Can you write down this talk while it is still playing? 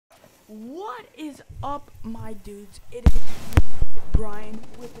What is up, my dudes? It is Brian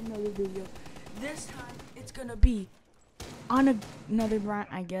with another video. This time it's gonna be on another rant,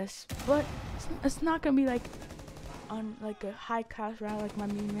 I guess, but it's not gonna be like on like a high class rant like my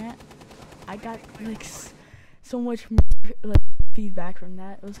main rant. I got like so much like feedback from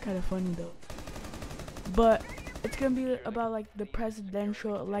that. It was kind of funny though. But it's gonna be about like the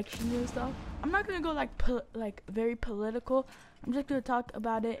presidential election and stuff. I'm not gonna go like very political. I'm just gonna talk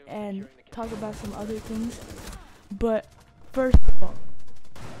about it and talk about some other things. But first of all,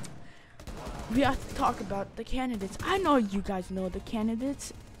 we have to talk about the candidates. I know you guys know the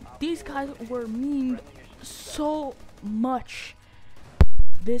candidates. These guys were memed so much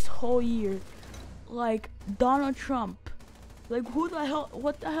this whole year. Like Donald Trump. Like who the hell,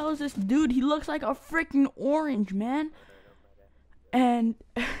 what the hell is this dude? He looks like a freaking orange, man. And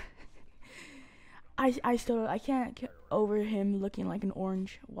I can't get over him looking like an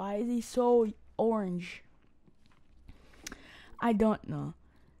orange. Why is he so orange? I don't know.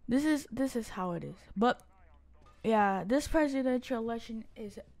 This is how it is. But yeah, this presidential election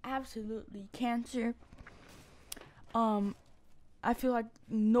is absolutely cancer. I feel like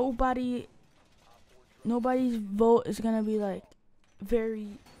nobody's vote is gonna be like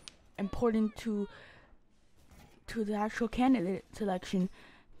very important to the actual candidate selection.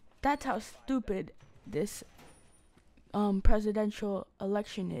 That's how stupid this presidential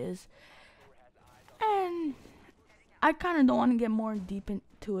election is, and I kind of don't want to get more deep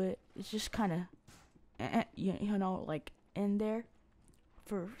into it. It's just kind of you know, like in there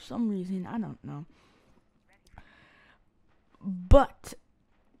for some reason. I don't know, but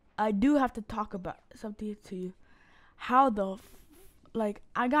I do have to talk about something to you. How like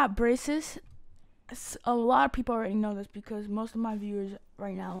I got braces. A lot of people already know this because most of my viewers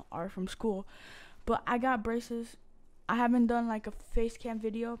right now are from school. But I got braces. I haven't done like a face cam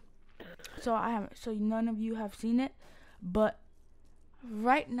video, so none of you have seen it. But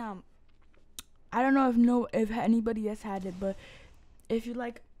right now, I don't know if anybody has had it, but if you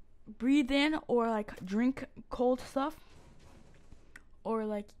like breathe in or like drink cold stuff, or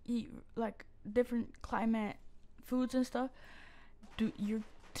like eat like different climate foods and stuff, your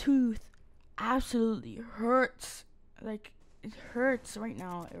tooth absolutely hurts. Like it hurts right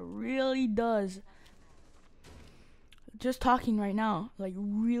now. It really does. Just talking right now like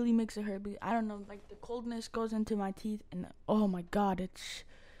really makes it hurt. But I don't know, like the coldness goes into my teeth and oh my god, it's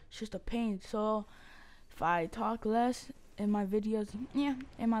just a pain. So if I talk less in my videos,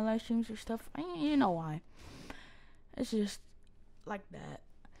 in my live streams or stuff, you know why. It's just like that.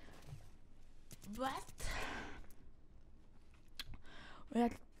 But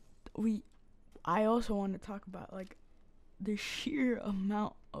I also want to talk about like the sheer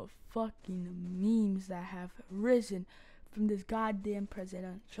amount of fucking memes that have risen from this goddamn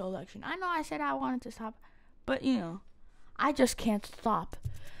presidential election. I know I said I wanted to stop, but you know, I just can't stop.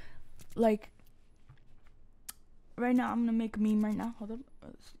 Like right now, I'm gonna make a meme right now. Hold on,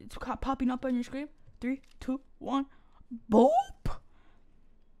 it's popping up on your screen. 3, 2, 1, boop.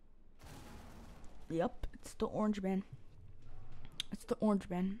 Yep, it's the orange man. It's the orange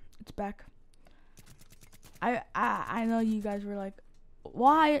man. It's back. I know you guys were like,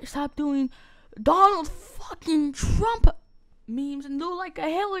 why stop doing Donald fucking Trump memes and do like a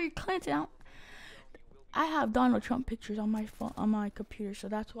Hillary Clinton? I have Donald Trump pictures on my phone, on my computer, so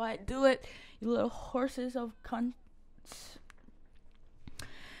that's why I do it. You little horses of cunts.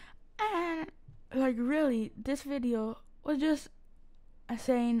 And like really, this video was just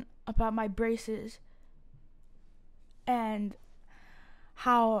saying about my braces and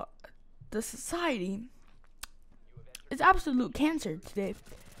how the society is absolute cancer today,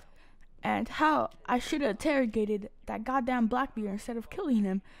 and how I should have interrogated that goddamn Blackbeard instead of killing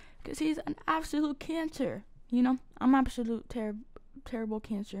him, because he's an absolute cancer. You know, I'm absolute terrible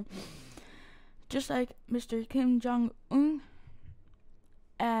cancer, just like Mr. Kim Jong-un,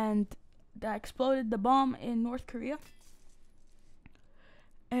 and that exploded the bomb in North Korea,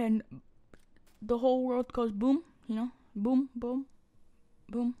 and the whole world goes boom. You know, boom, boom,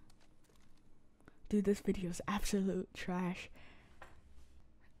 boom. Dude, this video is absolute trash.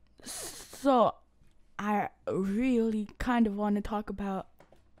 So, I really kind of want to talk about,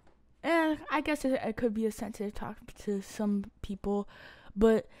 I guess it could be a sensitive topic to some people,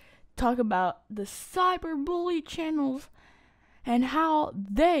 but talk about the cyberbully channels and how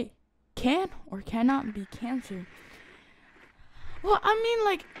they can or cannot be cancer. Well, I mean,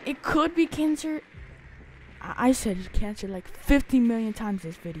 like, it could be cancer. I said cancer like 50 million times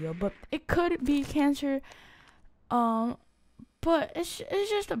this video, but it could be cancer. But it's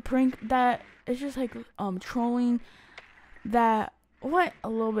just a prank that it's just like trolling that went a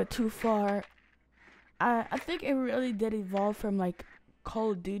little bit too far. I think it really did evolve from like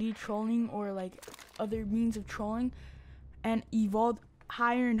Call of Duty trolling or like other means of trolling, and evolved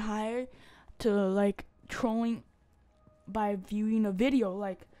higher and higher to like trolling by viewing a video,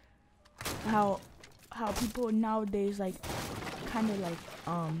 like how people nowadays like kind of like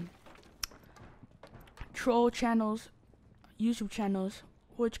troll channels, YouTube channels,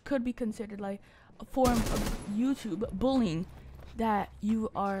 which could be considered like a form of YouTube bullying, that you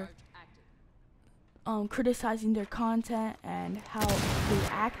are criticizing their content and how they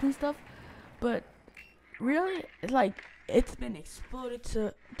act and stuff. But really, like, it's been exploded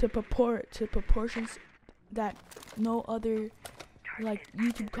to proportions that no other like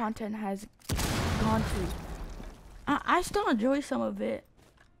YouTube content has gone through. I still enjoy some of it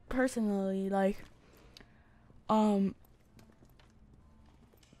personally, like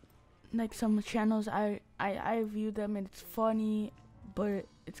some channels I view them and it's funny, but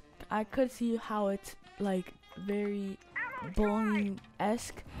I could see how it's like very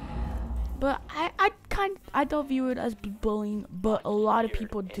bullying-esque. But I don't view it as bullying, but a lot of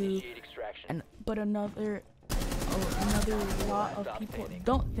people do, and but another lot of people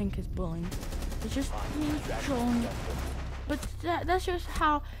don't think it's bullying. It's just trolling. But that's just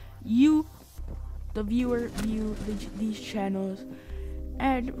how you, the viewer, view these channels.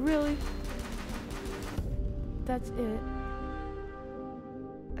 And really, that's it.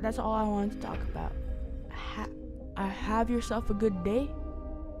 That's all I wanted to talk about. Have yourself a good day,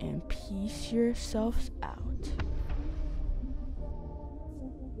 and peace yourselves out.